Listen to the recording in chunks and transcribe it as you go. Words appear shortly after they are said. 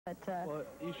But, well,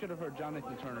 you should have heard John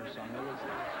Nathan Turner's song. It was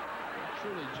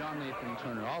truly John Nathan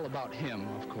Turner, all about him,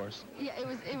 of course. Yeah, it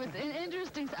was an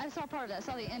interesting. I saw part of that. I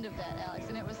saw the end of that, Alex,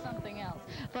 and it was something else.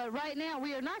 But right now,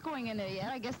 we are not going in there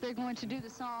yet. I guess they're going to do the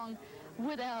song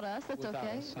without us. That's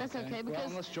okay. That's okay. Because well,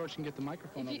 unless George can get the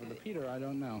microphone over to Peter, I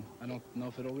don't know. I don't know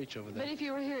if it'll reach over there. But if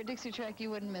you were here at DixieTrek, you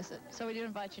wouldn't miss it. So we did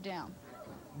invite you down.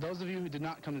 Those of you who did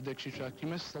not come to DixieTrek, you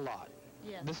missed a lot.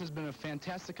 Yeah. This has been a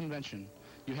fantastic convention.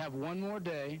 You have one more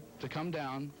day to come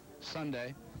down,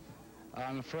 Sunday.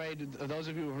 I'm afraid those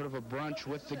of you who heard of a brunch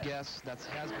with the guests, that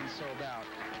has been sold out,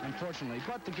 unfortunately.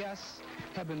 But the guests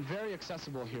have been very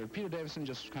accessible here. Peter Davison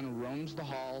just kind of roams the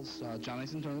halls. John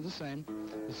Nathan Turner the same,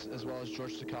 as well as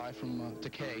George Takei from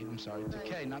Takei,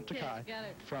 not Takei,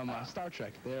 from Star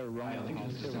Trek. They're roaming the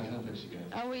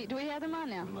halls. Do we have them on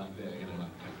now?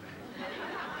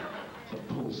 It's like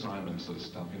Paul Simon sort of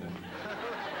stuff, you know.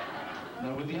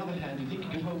 Now, with the other hand, you think you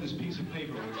could hold this piece of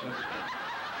paper which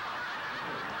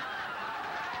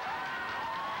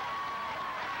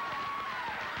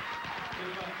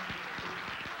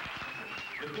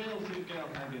If Gail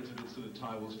can get to this sort of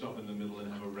tie, we'll stop in the middle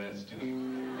and have a rest, you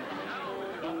know.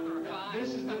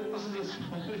 This is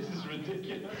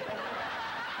ridiculous.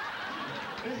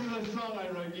 This is a song I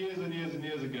wrote years and years and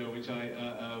years ago, which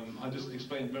I'll just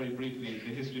explain very briefly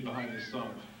the history behind this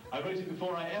song. I wrote it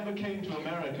before I ever came to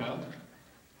America.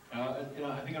 I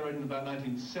think I wrote it in about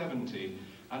 1970,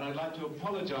 and I'd like to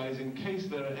apologize in case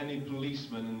there are any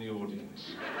policemen in the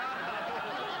audience.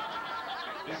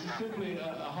 This is simply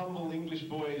a humble English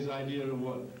boy's idea of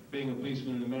what being a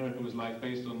policeman in America was like,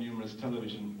 based on numerous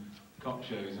television cop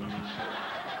shows and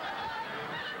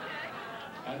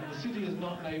and the city is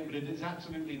not named, but it is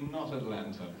absolutely not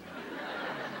Atlanta.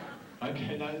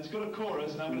 Okay, now it's got a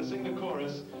chorus, and I'm going to sing the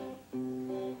chorus.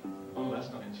 Oh, that's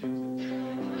not in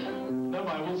tune. Never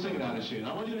mind, we'll sing it out of tune.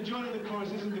 I want you to join in the chorus.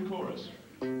 This is the chorus.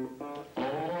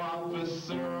 Oh,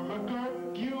 Officer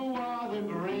McKirk, you are the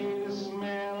greatest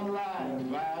man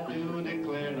alive. I do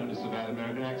declare, no, just a bad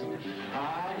American accent.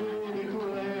 I do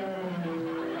declare,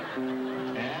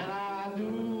 and I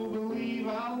do believe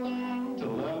I'll learn to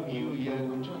love you yet.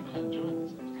 Join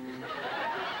this.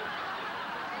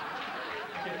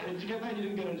 Okay, did you get that? You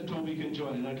didn't get it at all, but you can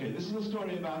join in. Okay, this is a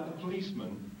story about a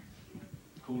policeman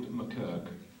called McKirk.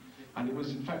 And it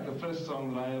was, in fact, the first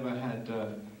song that I ever had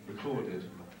recorded.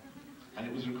 And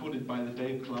it was recorded by the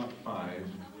Dave Clark Five.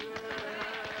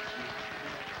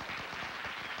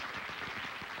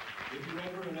 If you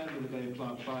ever remember the Dave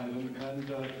Clark Five, and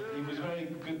he was very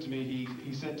good to me.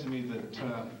 He said to me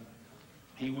that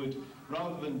he would,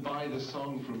 rather than buy the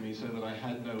song from me so that I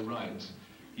had no rights,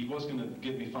 he was going to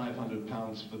give me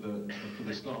 £500 for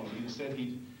the song. Instead,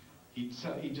 he'd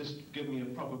just give me a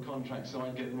proper contract so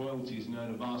I'd get royalties and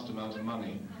earn a vast amount of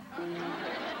money.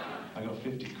 I got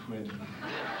 50 quid.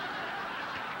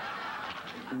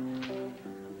 I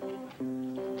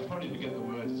probably forget the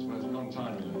words, it was a long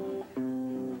time ago.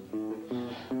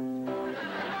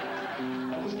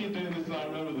 I'll just keep doing this so I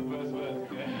remember the first verse.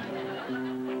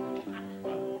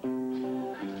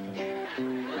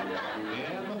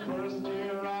 In the first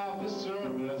year of his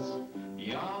service,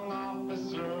 young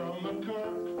officer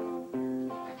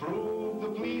McKirk proved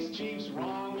the police chief's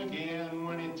wrong again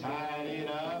when he tidied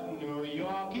up New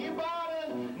York. He bought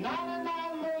in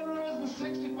 99 murderers and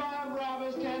 65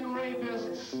 robbers, 10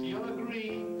 rapists. You'll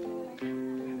agree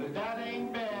that that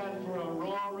ain't bad for a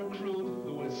raw recruit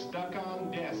who was stuck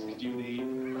on desk duty.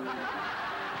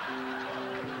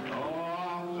 Oh,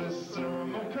 Officer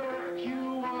McKirk,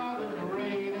 you are the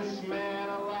greatest man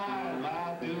alive.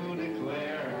 I do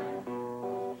declare.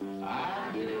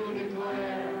 I do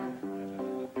declare.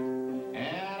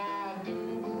 And I do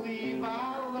believe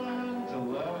I'll learn to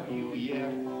love you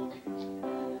yet.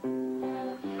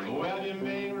 Well, you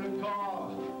may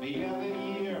recall the other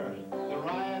year, the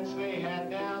riots they had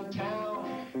downtown.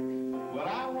 Well,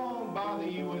 I won't bother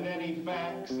you with any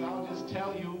facts. I'll just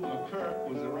tell you McKirk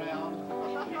was around.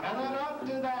 And then up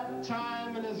to that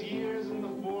time in his years in the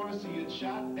force, he had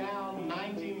shot down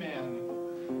 90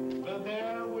 men. But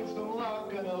there, with some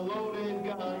luck and a loaded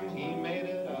gun, he made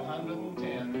it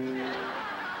 110.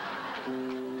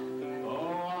 Oh,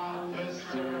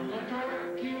 Officer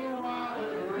McKirk, you are the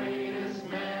greatest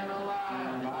man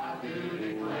alive. I do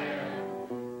declare.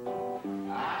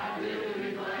 I do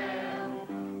declare.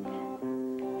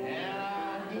 And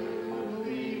I do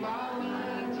believe I'll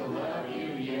learn to love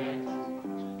you yet.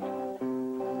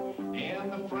 In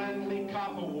the friendly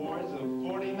cop awards of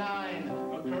 49,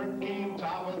 McKirk came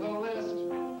top of the list.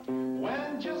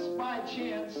 When just by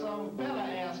chance some fella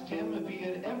asked him if he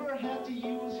had ever had to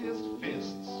use his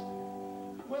fists.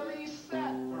 Well, he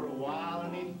sat for a while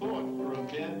and he thought for a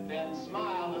bit.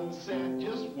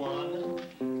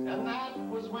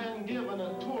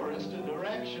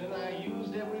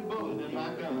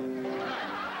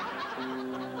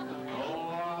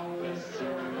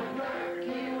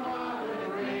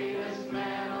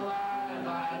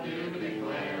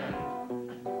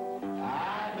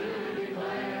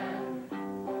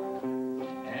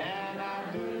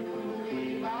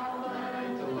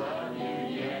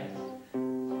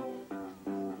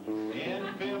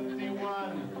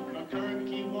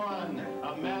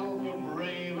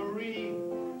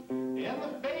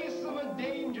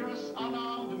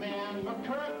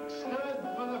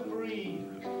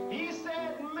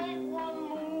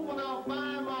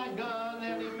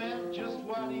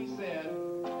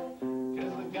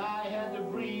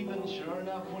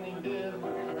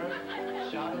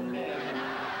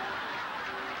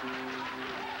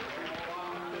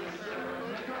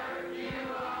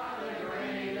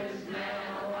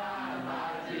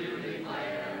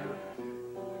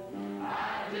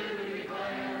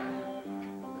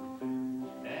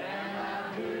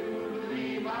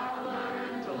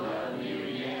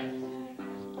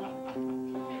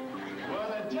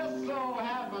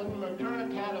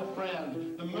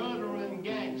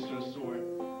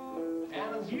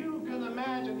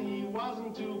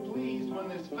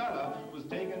 fella was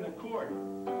taken to court.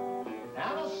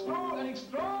 And he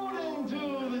strolled into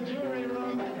the jury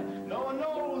room. No one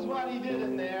knows what he did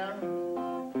in there.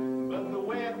 But the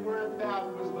way it worked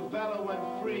out was the fella went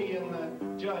free and the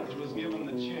judge was given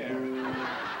the chair.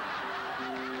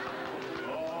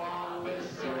 Oh,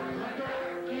 Officer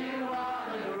McKirk, you are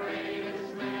the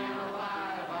greatest man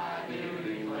alive, I do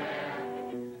declare.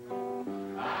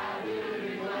 I do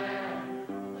declare.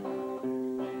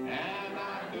 And I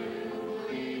do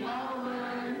believe I'll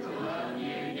learn to love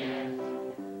you, yes.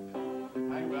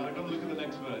 Hang on, I've got to look at the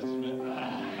next verse.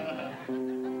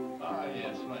 Ah,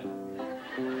 yes, right.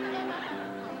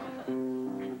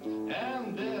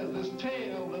 And there's this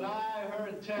tale that I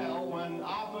heard tell when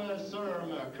Officer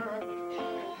McKirk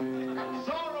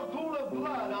saw a pool of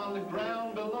blood on the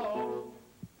ground below.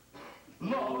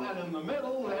 Lo, and in the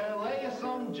middle there lay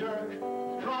some jerk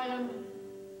crying,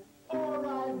 "Or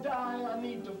I die, I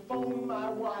need to phone my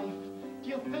wife. Do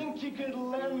you think you could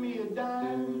lend me a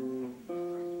dime?"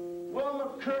 Well,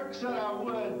 McKirk said I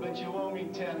would, but you owe me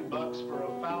 $10 for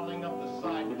a fouling up the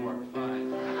sidewalk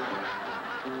fine.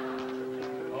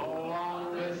 Oh,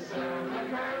 Officer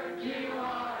McKirk, you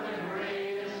are the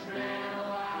greatest man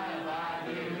alive, I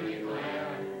do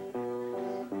declare.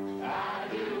 I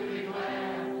do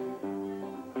declare.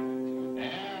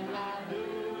 And I do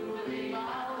believe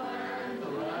I'll learn to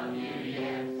love you,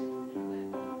 yes.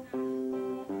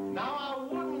 Now, I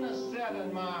wouldn't have said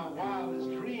in my wildest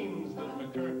dreams that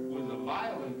McKirk was a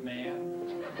violent man.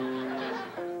 Just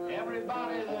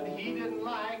everybody that he didn't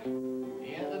like,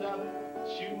 he ended up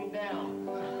shooting down.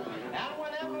 And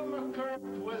whenever McKirk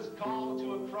was called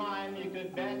to a crime, you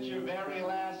could bet your very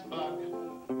last buck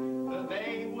that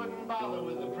they wouldn't bother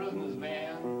with the prisoner's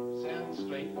van, send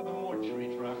straight for the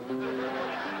mortuary truck.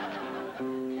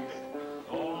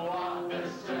 Oh,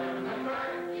 Officer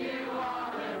McKirk, you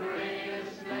are the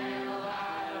greatest man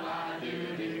alive, I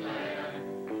do declare.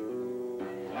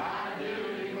 I do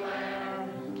declare.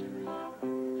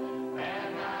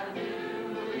 And I do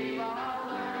believe I'll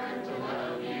learn to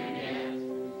love you, yes.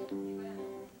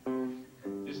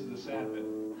 This is the sad bit.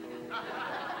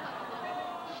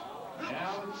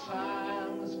 Now the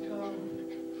time has come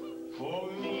for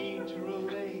me to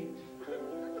relate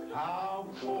how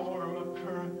poor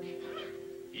McKirk,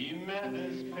 he met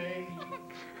his fate,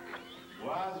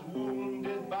 was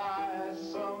wounded by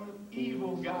some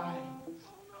evil guys,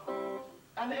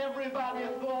 and everybody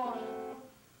thought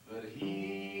that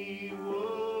he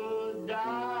would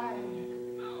die.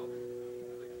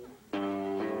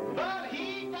 But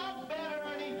he got better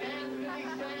and he danced and he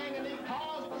sang and he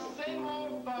caused the same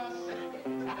old fuss.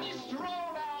 And he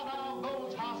strolled out of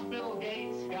those hospital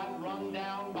gates, got run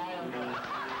down by a bus.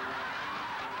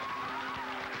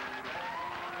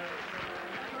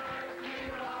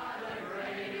 You are the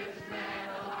greatest man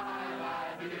alive, I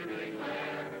do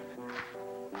declare.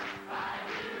 I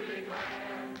do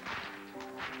declare.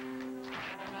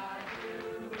 And I do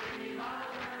believe I'll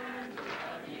learn to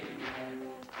love you, yes.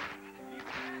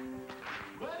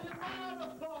 Well, you might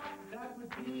have thought that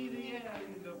would be the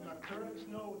end of McKirk's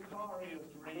notorious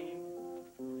reign.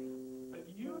 But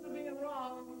you'd have been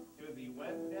wrong, because he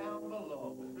went down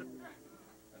below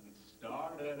and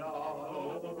started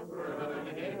all over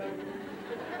again.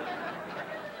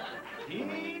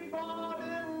 He bought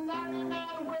in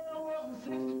 99 werewolves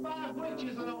and 65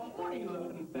 witches and a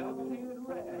horny-looking fella painted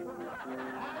red.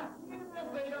 And even if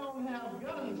they don't have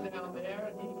guns down there,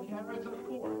 he carries a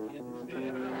fork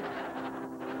instead.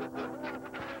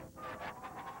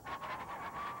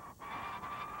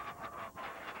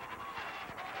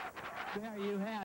 There you have